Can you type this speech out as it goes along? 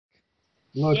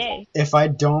Look, Yay. if I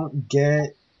don't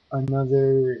get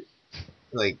another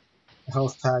like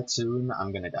health pack soon,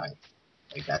 I'm gonna die.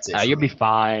 Like that's it. For You'll be me.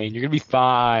 fine. You're gonna be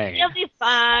fine. You'll be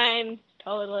fine.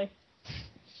 Totally.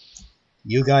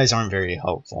 You guys aren't very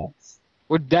helpful.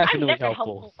 We're I'm definitely never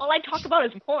helpful. helpful. All I talk about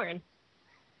is porn.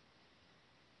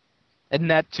 And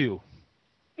that too.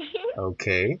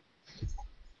 Okay.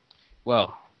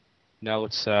 Well, now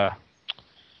it's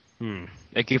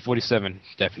AK-47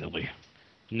 definitely.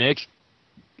 Nick, get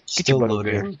Still your butt over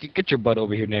loaded. here. Get your butt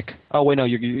over here, Nick. Oh wait, no,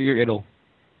 you're idle.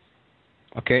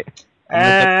 Okay. And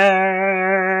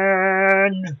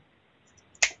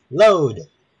load.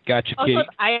 Gotcha, Also, kitty. it's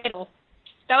idle.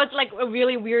 That was like a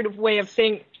really weird way of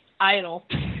saying idle.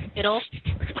 Idle.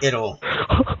 It'll.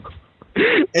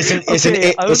 It's an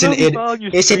Did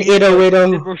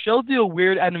ittle. Rochelle do a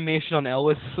weird animation on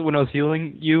Ellis when I was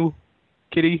healing you,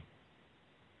 kitty?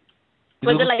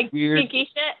 Was it look like weird? kinky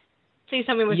shit? Please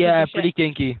tell me it was Yeah, kinky pretty shit.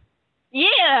 kinky.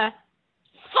 Yeah!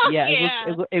 Fuck Yeah,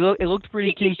 yeah! it looked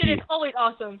pretty Kinky shit kinky. is always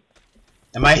awesome.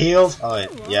 Am I healed? Oh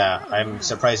yeah, I'm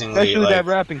surprisingly Especially that like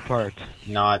rapping part.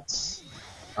 not.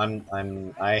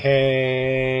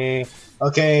 Hey.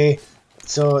 Okay.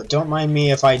 So don't mind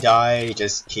me if I die.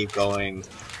 Just keep going.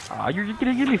 You're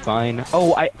gonna be fine.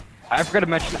 Oh, I forgot to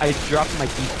mention I dropped my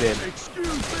defib.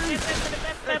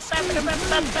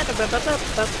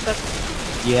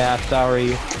 Yeah,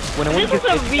 sorry. When I went This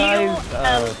to is get a hit, real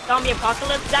guys, zombie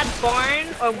apocalypse. That barn,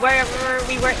 or wherever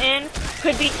we were in,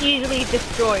 could be easily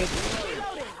destroyed.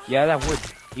 yeah, that would,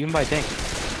 even by tank.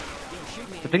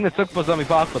 The thing that sucks about zombie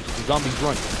apocalypse is the zombies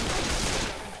run.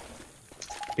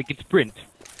 They can sprint.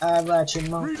 I ratchet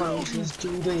my focus to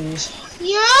this.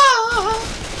 Yeah.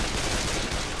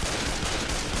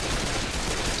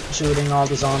 Shooting all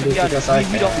the zombies because I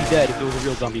we'd all be dead if it was a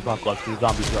real zombie apocalypse and the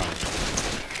zombies run.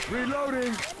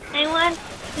 Reloading. I want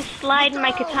to slide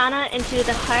my katana into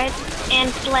the heart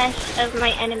and flesh of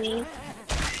my enemies.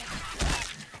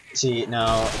 See,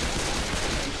 now,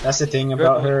 that's the thing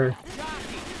about her.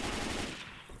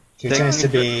 She tends to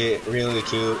be really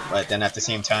cute, but then at the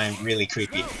same time, really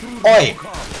creepy. Oi!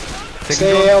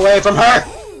 Stay away from her!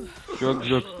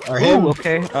 Drugs. Or him. Ooh,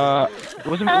 okay.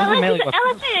 Where's a melee It's an weapon?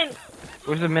 elephant!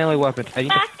 Where's a melee weapon? I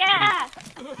need to... Baka!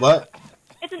 What?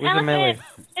 It's an Where's the melee?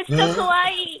 elephant! It's so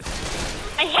kawaii!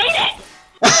 I hate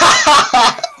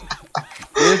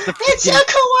Where's the It's so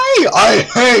kawaii! I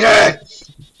hate it!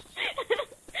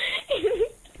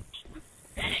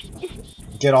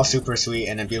 Get all super sweet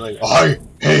and then be like, I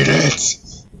hate it!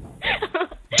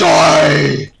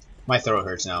 Die! My throat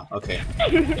hurts now. Okay. I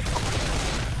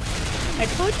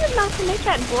told you not to make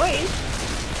that voice.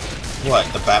 What,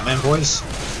 the Batman voice?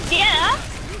 Yeah!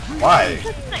 Why?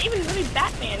 Because it's not even really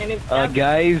Batman and it's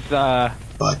guys,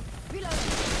 But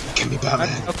it can be Batman.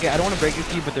 okay, I don't want to break it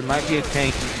to you, but there might be a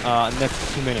tank, in the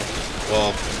next 2 minutes.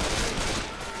 Well,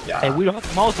 yeah. Hey, we don't have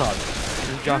Molotovs.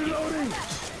 This is jockey.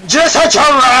 Just a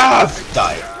giraffe!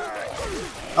 Die.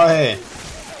 Oh, hey.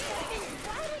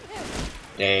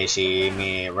 They see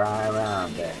me right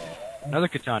around there. Another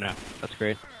katana. That's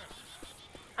great.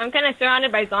 I'm kind of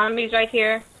surrounded by zombies right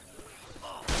here.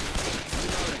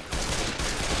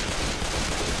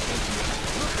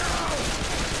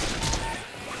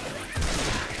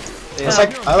 It's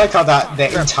like, I like how that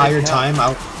the entire time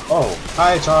oh,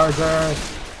 hi Charger!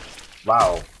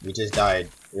 Wow, you just died.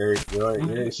 You're We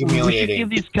should humiliating. give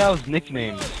these cows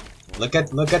nicknames. Look at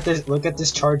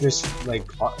this Charger's like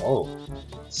oh.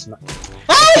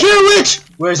 Ah, you witch!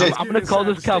 Where is it? I'm gonna call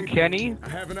this cow Kenny. I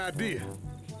have an idea.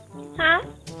 Huh?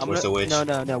 Where's the witch?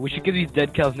 No. We should give these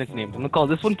dead cows nicknames. I'm gonna call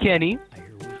this one Kenny.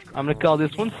 I'm gonna call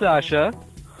this one Sasha.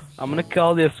 I'm gonna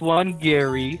call this one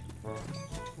Gary.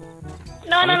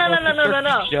 No.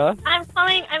 Patricia. I'm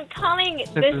calling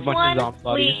Since this there's a bunch of one zombie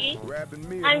bodies. Lee. Grabbing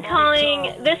me. I'm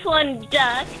calling this one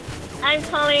Duck. I'm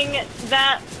calling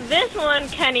this one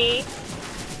Kenny.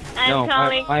 I'm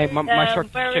calling my where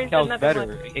Patricia is cow's another better.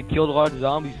 one? It killed a lot of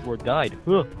zombies before it died.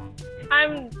 Huh.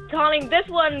 I'm calling this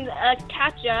one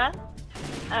Katja.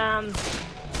 I'm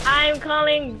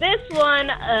calling this one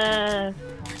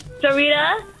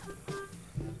Sarita.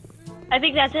 I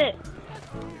think that's it.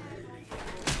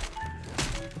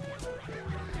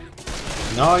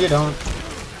 No, you don't.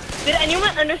 Did anyone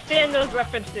understand those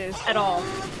references at all?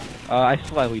 I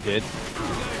slightly did.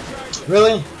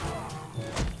 Really?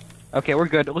 Okay, we're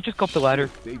good. Let's just go up the ladder.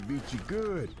 They beat you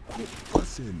good.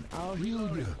 Listen, I'll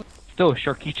heal you. Still a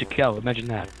Sharkicha cow, imagine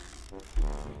that.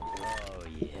 Oh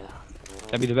yeah.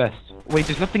 That'd be the best. Wait,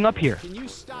 there's nothing up here. Can you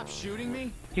stop shooting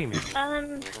me? Damn it.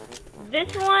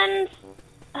 This one's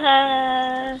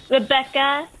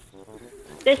Rebecca.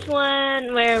 This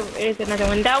one, where is another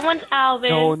one? That one's Alvin.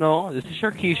 No, this is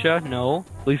Sharkeisha. No,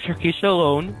 leave Sharkeisha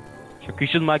alone.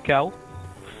 Sharkeisha's my cow.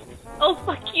 Oh,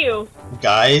 fuck you.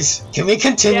 Guys, can we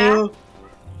continue? Yeah.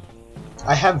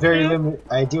 I have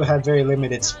I do have very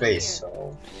limited space,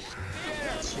 so.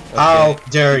 How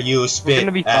dare you spit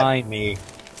gonna be at fine. me?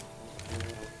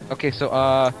 Okay, so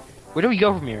where do we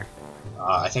go from here?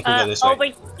 I think we go this way. Over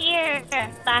here,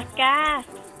 back ass.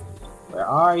 Where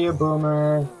are you,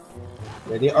 Boomer?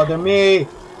 You're the other me.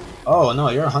 Oh no,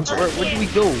 you're a hunter. Where do we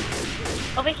go?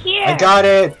 Over here. I got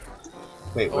it.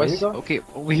 Wait, Oh, where do you go? okay,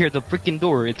 over here, the freaking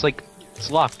door. It's like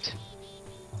it's locked.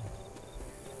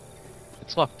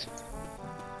 It's locked.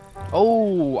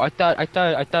 Oh, I thought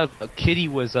a kitty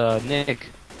was Nick.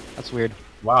 That's weird.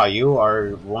 Wow, you are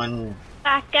one.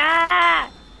 Back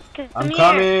ass. I'm here.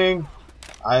 coming.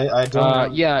 I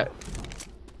don't. Yeah.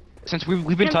 Since we've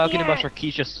been Come talking here. about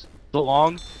Sharkeisha so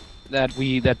long that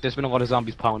there's been a lot of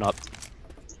zombies piling up.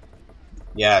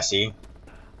 Yeah, see,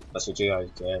 that's what you guys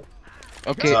get.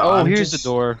 Okay. So here's the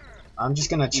door. I'm just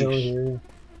gonna chill here.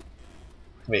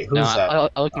 Wait, who's Nah,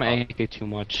 that? I like my AK too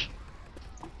much.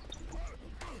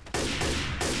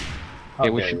 How Okay,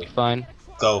 we dare should you. be fine.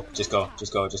 Go, just go.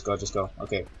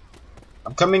 Okay.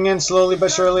 I'm coming in slowly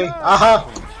but surely. Aha!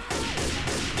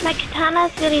 My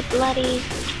katana's really bloody.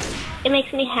 It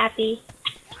makes me happy.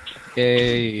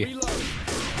 Yay.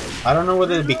 I don't know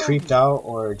whether to be creeped out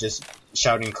or just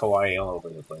shouting kawaii all over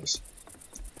the place.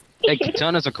 Hey,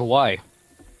 katanas are kawaii.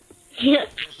 Yeah.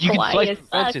 You can Kawaii slice as the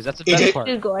fuck. fences. That's the Is best it? part.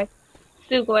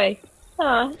 Sugoi.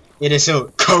 Oh. It is so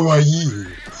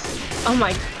kawaii. Oh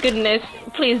my goodness.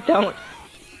 Please don't.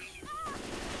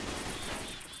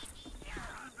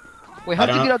 Wait, how I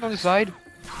did you don't get out on the side?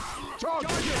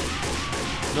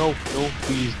 No,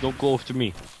 please don't go after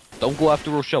me. Don't go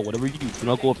after Rochelle. Whatever you do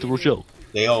not go after Rochelle.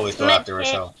 They always go after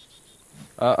Rochelle.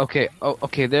 Okay. Oh,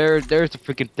 okay. There's the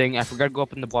freaking thing. I forgot to go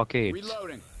up in the blockade.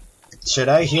 Reloading. Should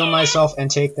I heal myself and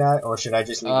take that, or should I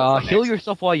just leave it for Heal next?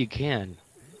 yourself while you can.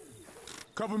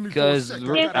 Cover me Because for a second.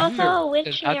 we're- There's also a witch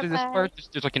Because in after your this bed. part,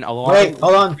 there's like an alarm. Wait,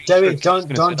 hold on, Pretty sure Debbie, it's gonna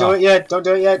don't set do off. it yet. Don't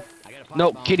do it yet.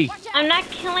 No, Kitty. I'm not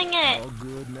killing it. All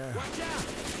good now.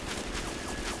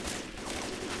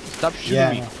 Stop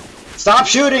shooting me. Stop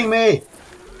shooting me!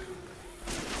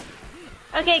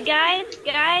 Okay, guys,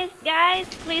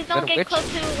 please that a don't get witch? close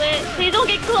to it. Please don't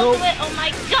get close to it. Oh my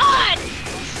god!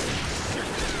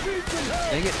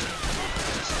 Dang it.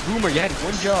 Boomer, you had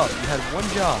one job. You had one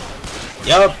job.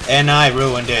 Yup, and I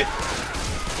ruined it.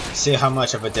 See how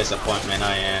much of a disappointment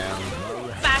I am.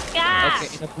 Back up! Okay,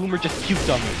 and the Boomer just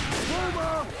puked on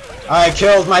me. I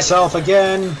killed myself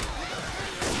again.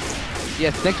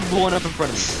 Yes, thanks for blowing up in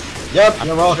front of me. Yep, I'm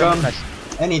you're sure I'm welcome.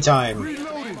 impressed. Anytime.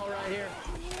 Reloading.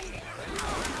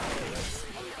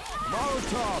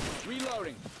 Molotov.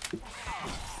 Reloading.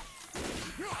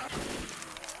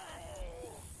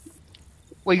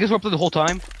 Wait, you guys were up there the whole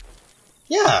time?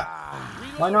 Yeah.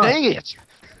 Why not? Dang it!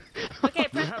 Okay,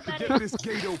 We press have the to button. get this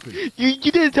gate open.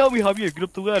 You didn't tell me, Javier, get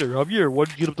up the ladder. Javier, why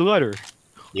did you get up the ladder?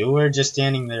 You were just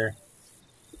standing there.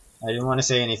 I didn't want to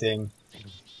say anything.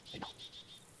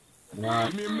 You know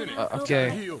what? Give me a minute. Okay.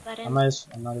 Heal. I might as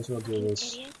well do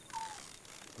this.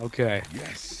 Okay.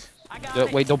 Yes.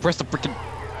 Wait, don't press the freaking...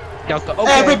 Okay.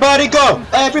 Everybody go!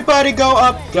 Everybody go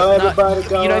up! Go, everybody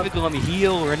go You're not up. even gonna let me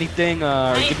heal or anything,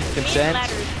 or give me consent.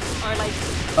 Ladders are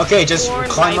like Okay, just worn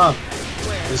climb by up.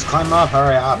 squares. Just climb up,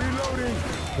 hurry up. Reloading.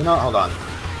 You know, hold on.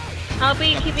 I'll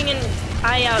be keeping an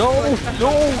eye out No, for special-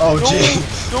 no, Oh, no, gee.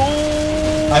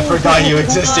 no! I forgot you Well,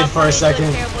 existed for a I'm doing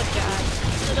second. terrible job,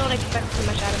 so don't expect too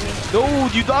much out of me. No,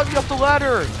 you knocked me off the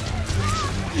ladder!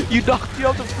 You knocked me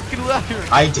off the freaking ladder!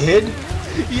 I did?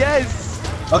 Yes!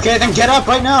 Okay, then get up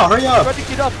right now, hurry I up! tried to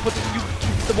get up, but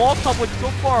the Molotov went so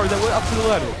far that went up to the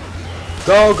ladder.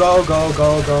 Go, go, go,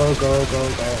 go, go, go, go,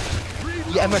 go.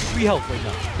 Yeah, I'm at 3 health right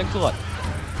now. Thanks a lot.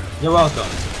 You're welcome.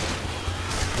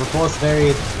 We're both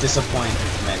very disappointed.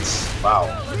 Wow,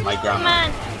 my Come grandma.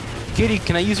 on! Kitty,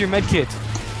 can I use your med kit?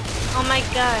 Oh my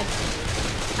god.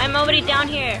 I'm already down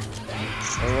here.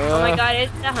 Oh my god,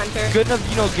 it's the hunter. Good enough,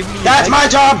 you know, give me your That's med my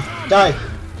job! Die!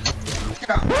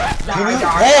 Can you,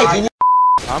 hey, can you...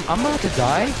 I'm about to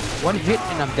die. One hit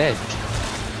and I'm dead.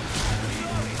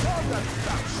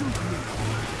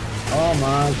 Oh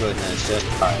my goodness, just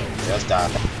die. Just die.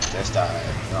 Just die.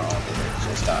 No,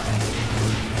 just die.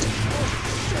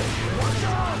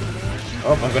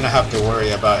 Oh, I'm gonna have to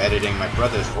worry about editing my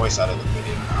brother's voice out of the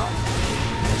video now.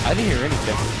 I didn't hear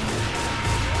anything.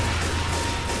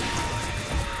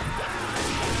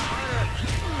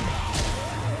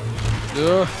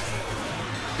 Ugh.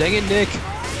 Dang it, Nick.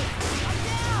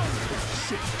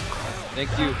 Thank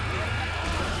you.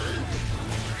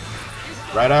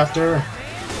 right after.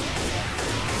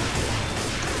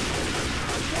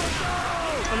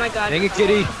 Oh my god. Dang it,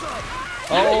 kitty!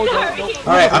 Oh,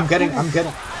 no. Alright, I'm getting.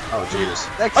 Oh, Jesus.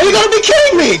 Dexter. Are you gonna be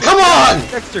kidding me? Come on!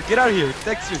 Dexter, get out of here!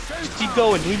 Dexter, just keep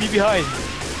going, leave me behind.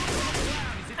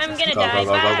 I'm gonna Go, die.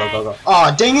 go, go, go, go, go, Bye. go.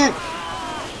 Aw, dang it!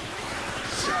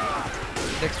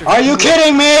 Dexter, Are you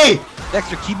kidding me?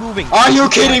 Dexter, keep moving. Are you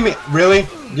kidding me? Really?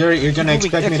 You're gonna Keep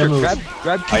expect moving. me to move? Dexter,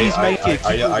 grab Kitty's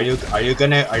medkit. Are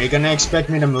you gonna expect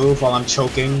me to move while I'm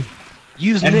choking?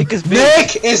 Use And Nick as bait.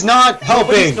 Nick is not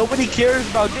helping. Nobody cares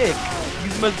about Nick.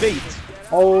 Use him as bait.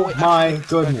 Oh my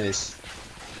goodness.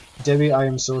 Debbie, I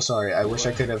am so sorry. I wish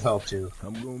I could have helped you.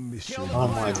 I'm gonna miss you. Oh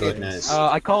my goodness.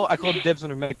 I called dibs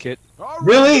on her medkit.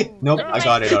 Really? Nope, I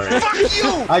got it already.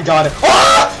 I got it.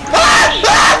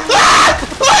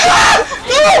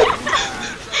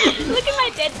 Look at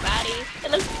my dead body.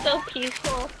 It looks so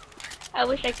peaceful. I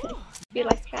wish I could be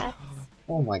like that.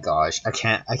 Oh my gosh, I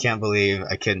can't believe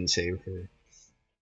I couldn't save her.